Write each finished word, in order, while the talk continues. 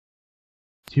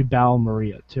to battle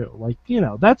Maria too. Like,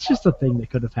 that's just a thing that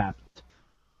could have happened.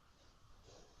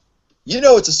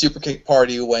 It's a super kick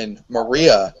party when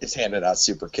Maria is handing out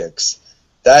super kicks.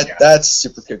 That's a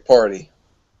super kick party.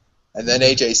 And then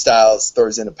AJ Styles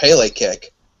throws in a Pele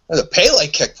kick. The Pele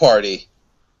kick party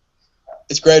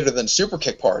is greater than super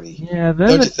kick party. Yeah,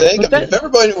 don't you think? If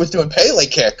everybody was doing Pele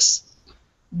kicks,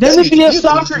 then it'd be a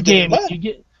soccer game.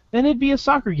 Then it'd be a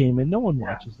soccer game, and no one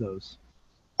watches those.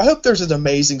 I hope there's an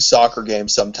amazing soccer game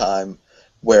sometime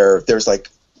where there's a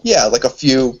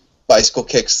few bicycle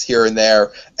kicks here and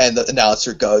there, and the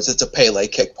announcer goes, "It's a Pele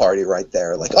kick party right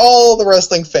there." Like all the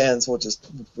wrestling fans would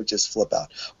just flip out.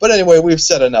 But anyway, we've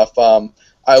said enough.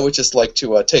 I would just like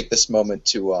to take this moment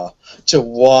to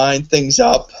wind things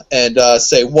up and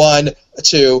say 1,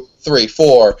 2, 3,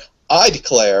 4. I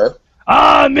declare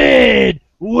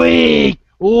Midweek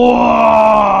War.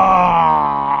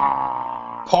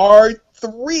 Part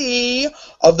 3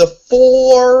 of the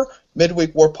 4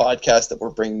 Midweek War podcast that we're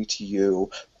bringing to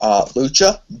you.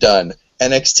 Lucha, done.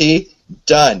 NXT,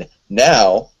 done.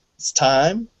 Now, it's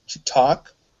time to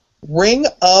talk Ring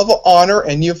of Honor,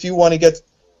 and if you want to get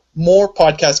more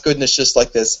podcast goodness just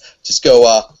like this, just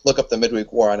go look up the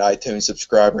Midweek War on iTunes,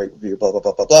 subscribe, rate, review, blah, blah,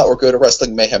 blah, blah, blah, or go to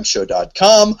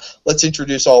WrestlingMayhemShow.com. Let's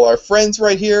introduce all our friends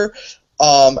right here.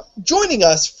 Joining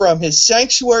us from his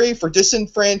sanctuary for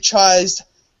disenfranchised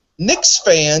Knicks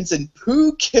fans in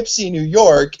Poughkeepsie, New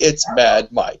York, it's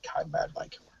Mad Mike. Hi, Mad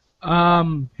Mike.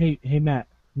 Hey, Matt.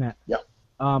 Yeah.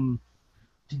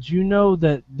 Did you know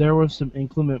that there was some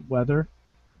inclement weather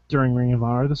during Ring of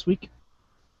Honor this week?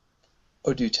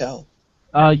 Oh, do tell.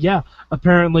 Yeah.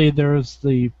 Apparently, there's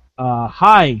the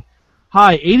high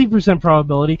 80%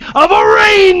 probability of a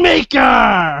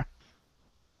rainmaker.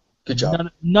 Good job.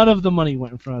 None of the money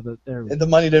went in front of the. And the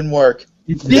money didn't work.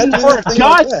 It didn't work.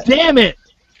 God damn it!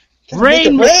 Make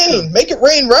it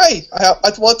rain right.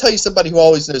 I'll tell you somebody who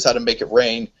always knows how to make it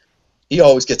rain. He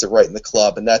always gets it right in the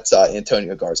club, and that's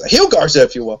Antonio Garza. Heel Garza,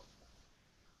 if you will.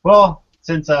 Well,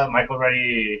 since Michael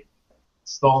already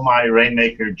stole my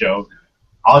Rainmaker joke,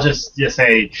 I'll just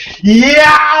say,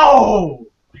 yow!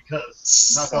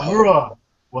 Because Nakamura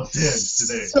was in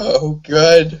today. So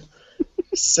good.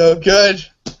 So good.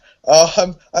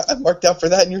 I'm marked out for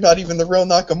that, and you're not even the real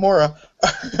Nakamura.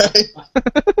 All right.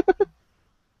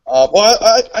 Well,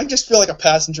 I just feel like a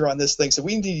passenger on this thing, so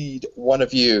we need one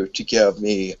of you to give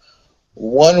me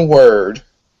one word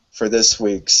for this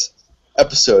week's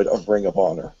episode of Ring of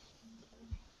Honor.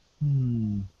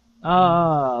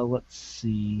 Let's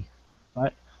see.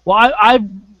 I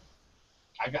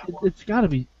got one. It's got to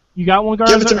be. You got one,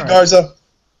 Garza? Give it to me, Garza.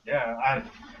 Yeah,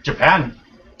 Japan.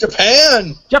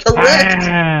 Correct.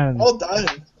 Well done.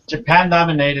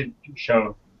 Japan-dominated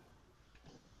show.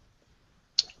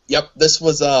 Yep, this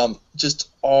was just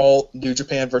all New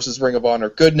Japan versus Ring of Honor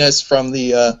goodness from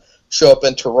the show up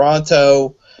in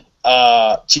Toronto.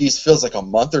 Feels like a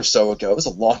month or so ago. It was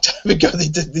a long time ago they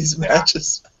did these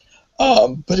matches.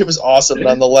 But it was awesome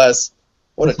nonetheless.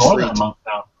 What a treat. More than a month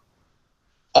now.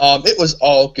 It was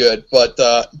all good, but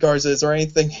Garza, is there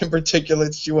anything in particular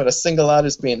that you want to single out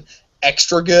as being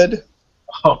extra good?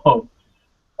 Oh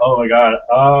my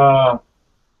God.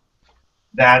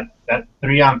 That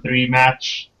 3-on-3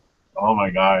 match. Oh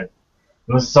my God,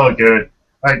 it was so good.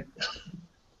 Like,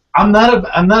 I'm not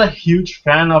a huge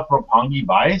fan of Roppongi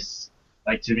Vice.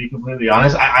 Like, to be completely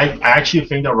honest, I actually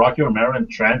think that Rocky Romero and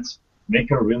Trent make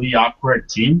a really awkward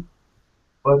team.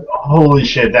 But holy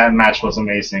shit, that match was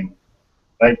amazing.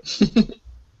 Like,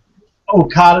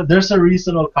 Okada, there's a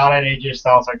reason Okada and AJ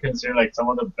Styles are considered like some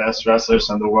of the best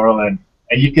wrestlers in the world, and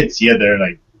you could see it there.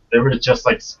 Like, they were just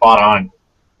like spot on.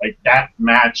 Like, that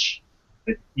match,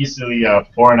 easily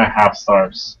 4.5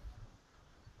 stars.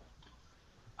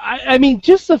 I mean,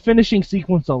 just the finishing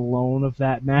sequence alone of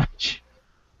that match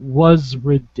was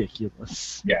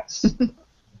ridiculous. Yes.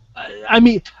 I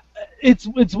mean, it's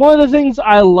one of the things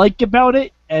I like about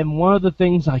it, and one of the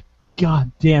things I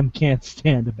goddamn can't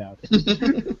stand about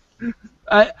it.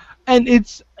 And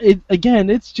it's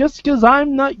just because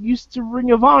I'm not used to Ring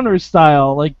of Honor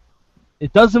style. Like,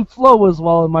 it doesn't flow as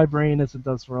well in my brain as it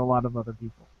does for a lot of other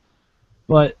people.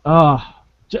 But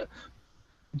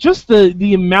just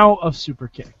the amount of super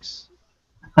kicks,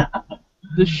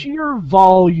 the sheer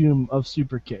volume of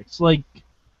super kicks. Like,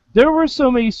 there were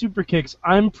so many super kicks.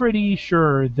 I'm pretty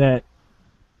sure that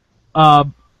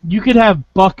you could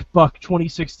have Buck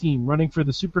 2016 running for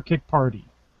the super kick party,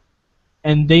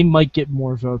 and they might get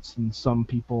more votes than some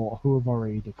people who have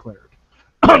already declared.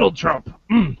 Donald Trump.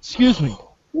 Excuse me.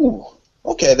 Ooh.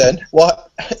 Okay then. Well,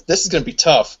 this is going to be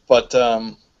tough, but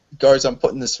Garza, I'm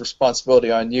putting this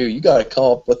responsibility on you. You got to come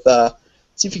up with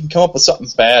See if you can come up with something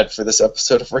bad for this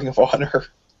episode of Ring of Honor.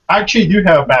 I actually do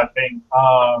have a bad thing,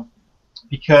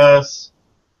 because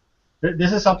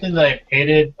this is something that I've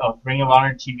hated of Ring of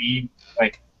Honor TV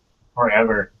like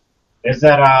forever. Is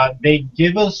that they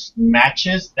give us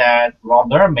matches that, while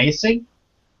they're amazing,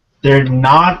 they're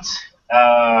not.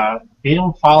 They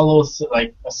don't follow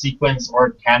like a sequence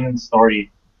or canon story.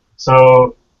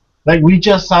 So, like we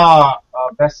just saw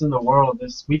Best in the World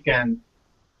this weekend,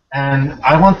 and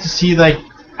I want to see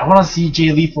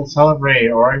Jay Lethal celebrate,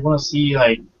 or I want to see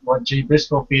like what Jay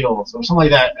Briscoe feels, or something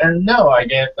like that. And no, I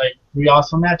get like 3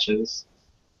 awesome matches.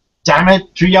 Damn it,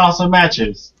 3 awesome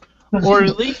matches. Or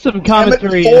at least some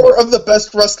commentary. 4 of the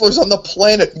best wrestlers on the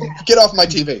planet. Get off my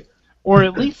TV. Or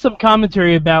at least some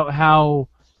commentary about how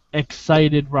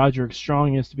excited Roderick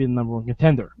Strong is to be the #1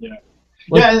 contender. Yeah.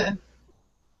 Like,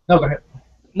 No, go ahead.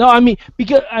 No, I mean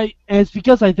it's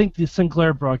because I think the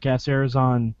Sinclair broadcast airs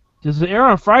on. Does it air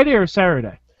on Friday or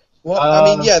Saturday? Well, I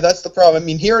mean, yeah, that's the problem. I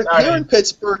mean, here in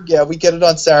Pittsburgh, yeah, we get it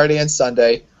on Saturday and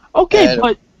Sunday. Okay,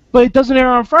 but it doesn't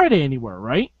air on Friday anywhere,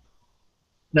 right?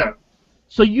 No.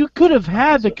 So you could have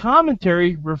had the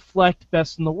commentary reflect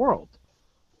Best in the World.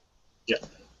 Yeah.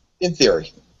 In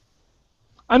theory.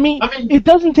 I mean, it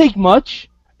doesn't take much.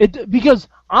 Because,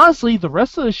 honestly, the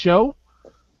rest of the show,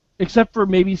 except for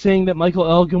maybe saying that Michael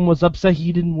Elgin was upset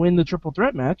he didn't win the triple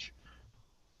threat match,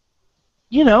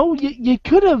 you know, you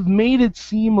could have made it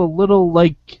seem a little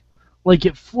like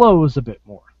it flows a bit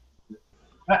more.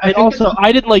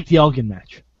 I didn't like the Elgin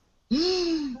match.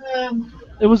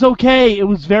 It was okay. It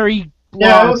was very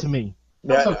blah to me.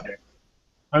 That's okay.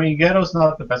 I mean, Ghetto's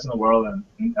not the best in the world,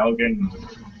 and Elgin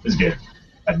is good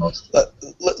at most.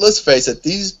 Let's face it,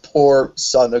 these poor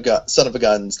son of a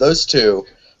guns, those two,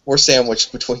 were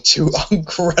sandwiched between 2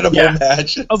 incredible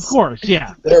matches. Of course,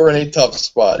 yeah. They were in a tough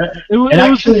spot. It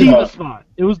was the diva spot.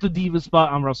 It was the diva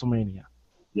spot on WrestleMania.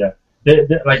 Yeah.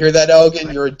 Like, hear that,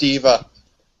 Elgin? You're a diva.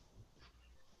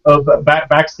 But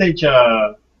backstage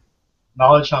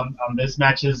knowledge on this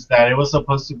match is that it was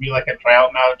supposed to be like a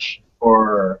tryout match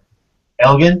for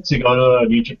Elgin to go to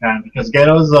New Japan, because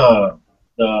Ghetto's the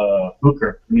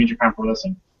booker for New Japan Pro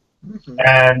Wrestling. Mm-hmm.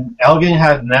 And Elgin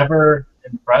had never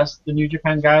impressed the New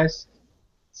Japan guys,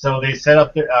 so they set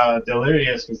up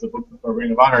Delirious, because the booker for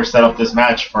Ring of Honor set up this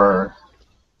match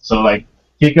so like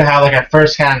he could have like a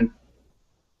first-hand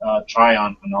try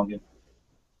on Elgin.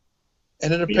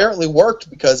 And it apparently worked,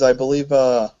 because I believe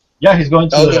he's going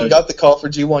to Elgin got the call for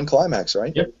G1 Climax,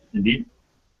 right? Yep, indeed.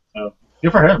 So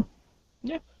good for him.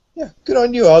 Yeah, good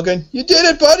on you, Elgin. You did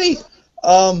it, buddy.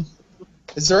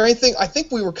 Is there anything? I think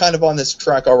we were kind of on this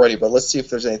track already, but let's see if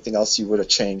there's anything else you would have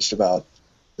changed about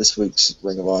this week's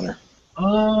Ring of Honor.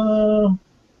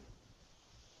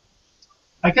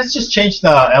 I guess just change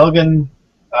the Elgin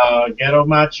Ghetto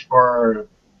match for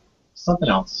something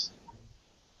else.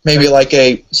 Maybe like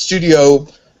an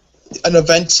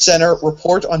event center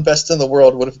report on Best in the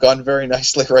World would have gone very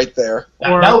nicely right there.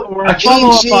 Or a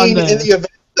Gene in the event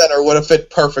center would have fit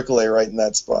perfectly right in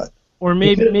that spot. Or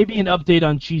maybe an update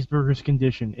on Cheeseburger's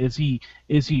condition. Is he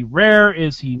rare?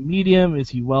 Is he medium? Is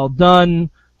he well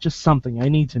done? Just something I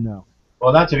need to know.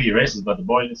 Well, not to be racist, but the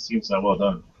boy seems well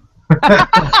done.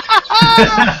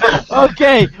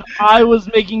 Okay, I was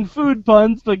making food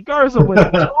puns, but Garza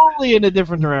went totally in a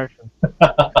different direction.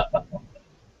 But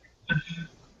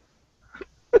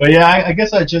yeah, I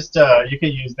guess I just you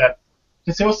could use that,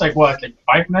 because it was like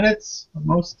 5 minutes at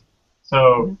most.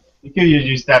 So you could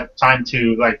use that time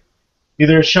to like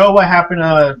either show what happened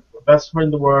to Best Friend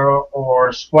in the World,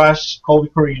 or squash Colby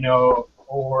Corino,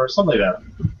 or something like that.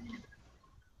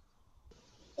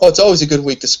 Oh, it's always a good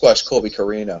week to squash Colby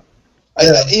Corino.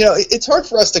 Yeah. It's hard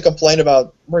for us to complain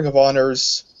about Ring of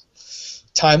Honor's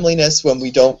timeliness when we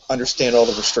don't understand all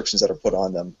the restrictions that are put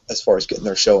on them as far as getting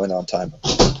their show in on time.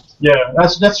 Yeah,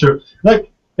 that's true.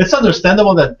 Like, it's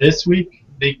understandable that this week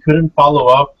they couldn't follow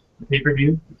up the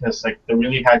pay-per-view, because like they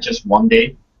really had just one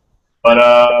day.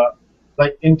 But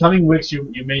like in coming weeks,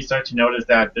 you may start to notice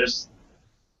that there's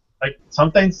like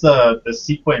sometimes the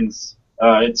sequence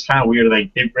it's kind of weird.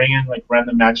 Like they bring in like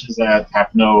random matches that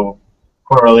have no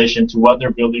correlation to what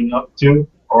they're building up to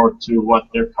or to what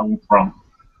they're coming from.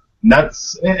 And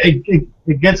that's it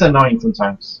gets annoying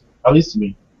sometimes, at least to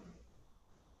me.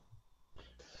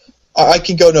 I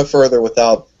can go no further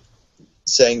without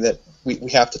saying that we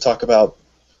have to talk about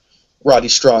Roddy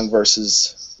Strong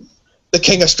versus the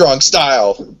King of Strong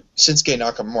Style, Shinsuke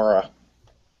Nakamura.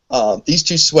 These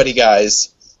two sweaty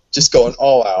guys just going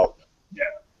all out. Yeah.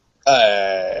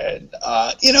 And,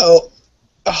 oh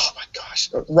my gosh.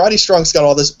 Roddy Strong's got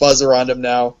all this buzz around him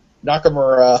now.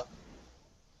 Nakamura,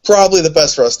 probably the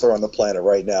best wrestler on the planet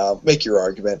right now. Make your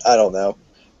argument. I don't know.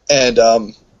 And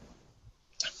man,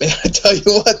 I tell you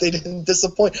what, they didn't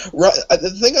disappoint.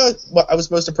 The thing I was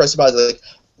most impressed about is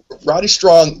Roddy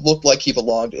Strong looked like he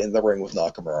belonged in the ring with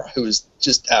Nakamura, who is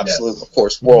just absolute, of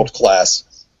course,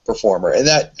 world-class performer. And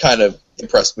that kind of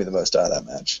impressed me the most out of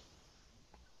that match.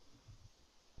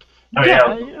 Oh,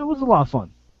 yeah, it was a lot of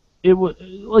fun. It was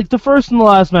like the first and the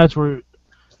last match were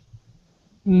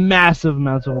massive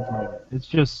amounts of fun. It's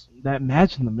just that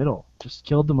match in the middle just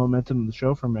killed the momentum of the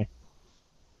show for me.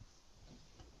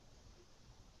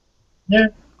 Yeah,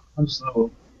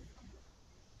 understandable.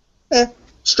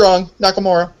 Strong,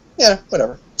 Nakamura. Yeah,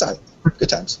 whatever. It's all right. Good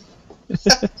times. It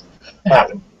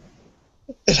happened.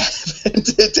 It happened.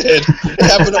 It did. It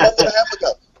happened a month and a half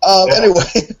ago.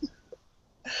 Anyway.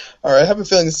 All right, I have a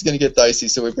feeling this is going to get dicey,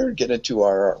 so we better get into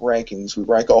our rankings. We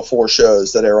rank all 4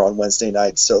 shows that air on Wednesday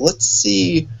nights. So let's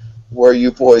see where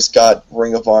you boys got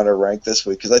Ring of Honor ranked this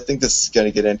week, because I think this is going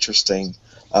to get interesting.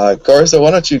 Garza, why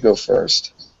don't you go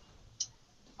first?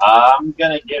 I'm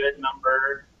going to give it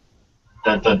number...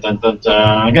 I'm going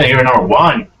to give it number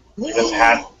 1. Because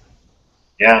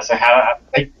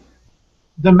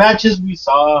the matches we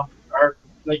saw are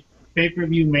like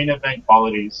pay-per-view main event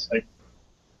qualities. Like,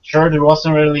 sure, there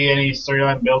wasn't really any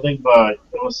storyline building, but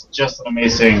it was just an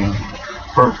amazing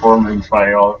performance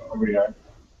by every guy.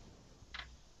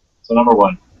 So number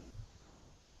 1.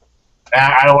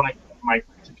 And I don't want Mike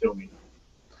to kill me.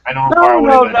 I know I'm far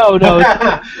away. No.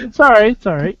 It's all right. It's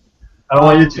all right. I don't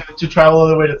want you to travel all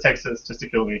the way to Texas just to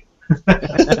kill me.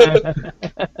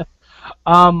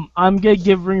 I'm gonna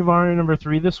give Ring of Honor number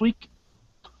 3 this week.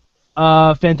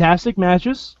 Fantastic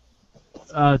matches.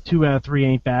 2 out of 3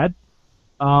 ain't bad.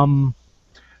 No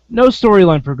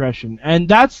storyline progression, and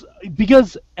that's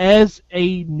because as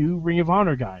a new Ring of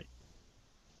Honor guy,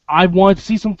 I want to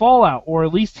see some fallout, or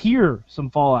at least hear some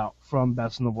fallout from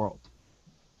Best in the World.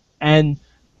 And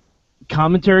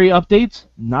commentary updates,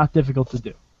 not difficult to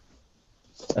do.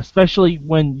 Especially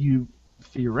when you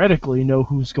theoretically know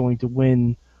who's going to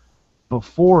win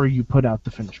before you put out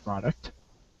the finished product.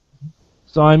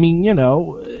 So, I mean, I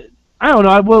don't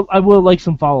know, I will like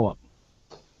some follow-up.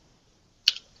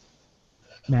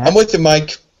 Matt? I'm with you,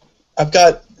 Mike. I've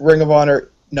got Ring of Honor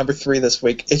number 3 this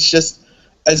week. It's just,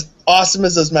 as awesome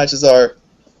as those matches are,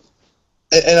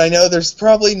 and I know there's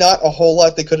probably not a whole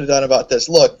lot they could have done about this.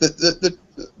 Look, the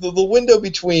window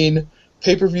between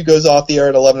pay-per-view goes off the air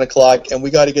at 11 o'clock, and we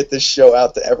got to get this show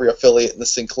out to every affiliate in the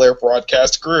Sinclair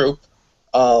broadcast group.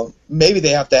 Maybe they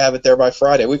have to have it there by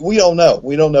Friday. We don't know.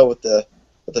 We don't know what the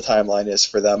timeline is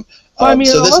for them. I mean,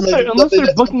 so unless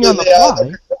they're booking on the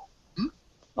fly,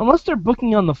 unless they're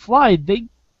booking on the fly, they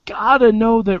gotta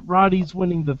know that Roddy's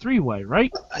winning the 3-way,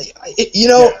 right?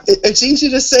 It's easy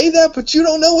to say that, but you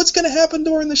don't know what's going to happen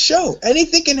during the show.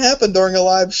 Anything can happen during a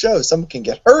live show. Someone can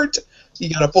get hurt. You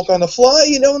got to book on the fly.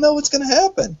 You don't know what's going to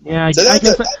happen. Yeah, I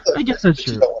guess that's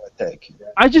true. You don't want to take.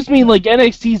 I just mean, like,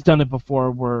 NXT's done it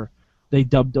before where they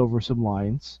dubbed over some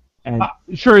lines. And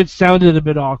sure, it sounded a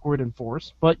bit awkward and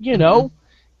forced, but,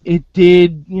 it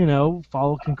did,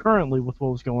 follow concurrently with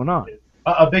what was going on.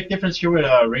 A big difference here with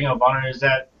Ring of Honor is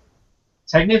that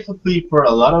technically for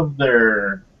a lot of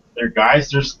their guys,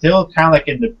 they're still kind of like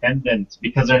independent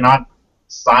because they're not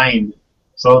signed.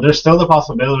 So there's still the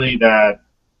possibility that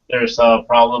there's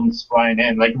problems flying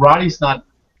in. Like, Roddy's not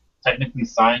technically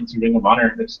signed to Ring of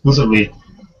Honor exclusively.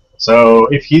 So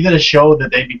if he did a show the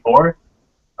day before,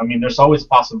 I mean, there's always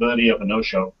possibility of a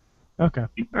no-show. Okay. All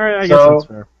right, I guess that's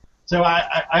fair. So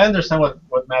I understand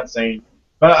what Matt's saying.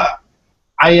 But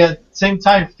I at the same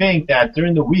time think that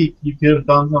during the week you could have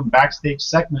done some backstage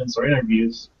segments or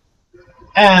interviews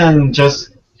and just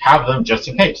have them just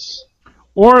in case.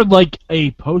 Or like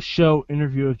a post-show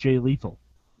interview with Jay Lethal.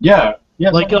 Yeah.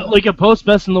 Like a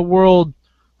post-Best in the World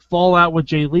fallout with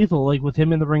Jay Lethal, like with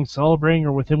him in the ring celebrating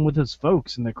or with him with his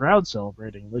folks in the crowd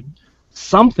celebrating. Like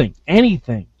something,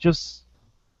 anything. Just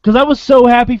because I was so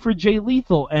happy for Jay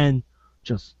Lethal and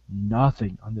just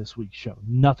nothing on this week's show.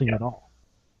 Nothing at all.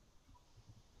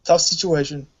 Tough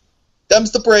situation.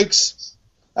 Them's the breaks.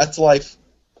 That's life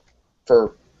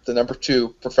for the number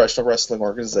 2 professional wrestling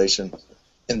organization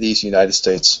in these United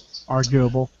States.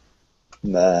 Arguable.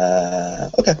 Nah.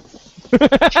 Okay.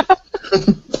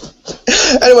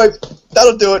 Anyway,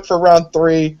 that'll do it for round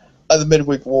 3 of the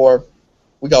Midweek War.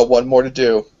 We got one more to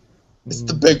do. It's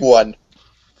the big one.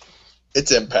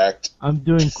 It's Impact. I'm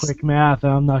doing quick math,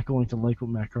 and I'm not going to like what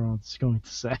Macaron's going to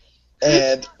say.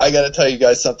 And I got to tell you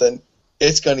guys something.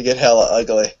 It's going to get hella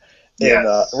ugly in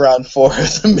round 4 of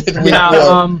the Midweek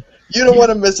War. You don't want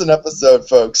to miss an episode,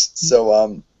 folks.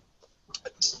 So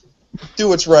do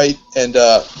what's right and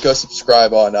go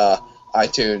subscribe on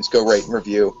iTunes. Go rate and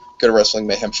review. Go to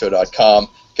WrestlingMayhemShow.com.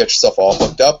 get yourself all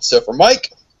hooked up. So for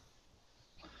Mike,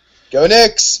 go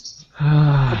Knicks.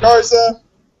 For Garza,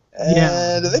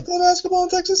 and do they play basketball in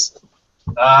Texas?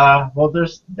 Well,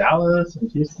 there's Dallas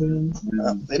and Houston.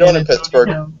 And They don't in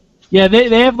Pittsburgh. Yeah, they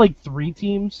have like 3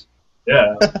 teams.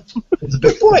 Yeah, it's a Good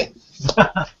big point.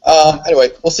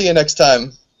 Anyway, we'll see you next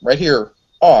time right here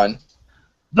on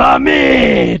The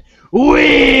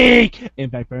Midweek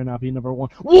Impact better not be number 1.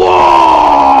 War!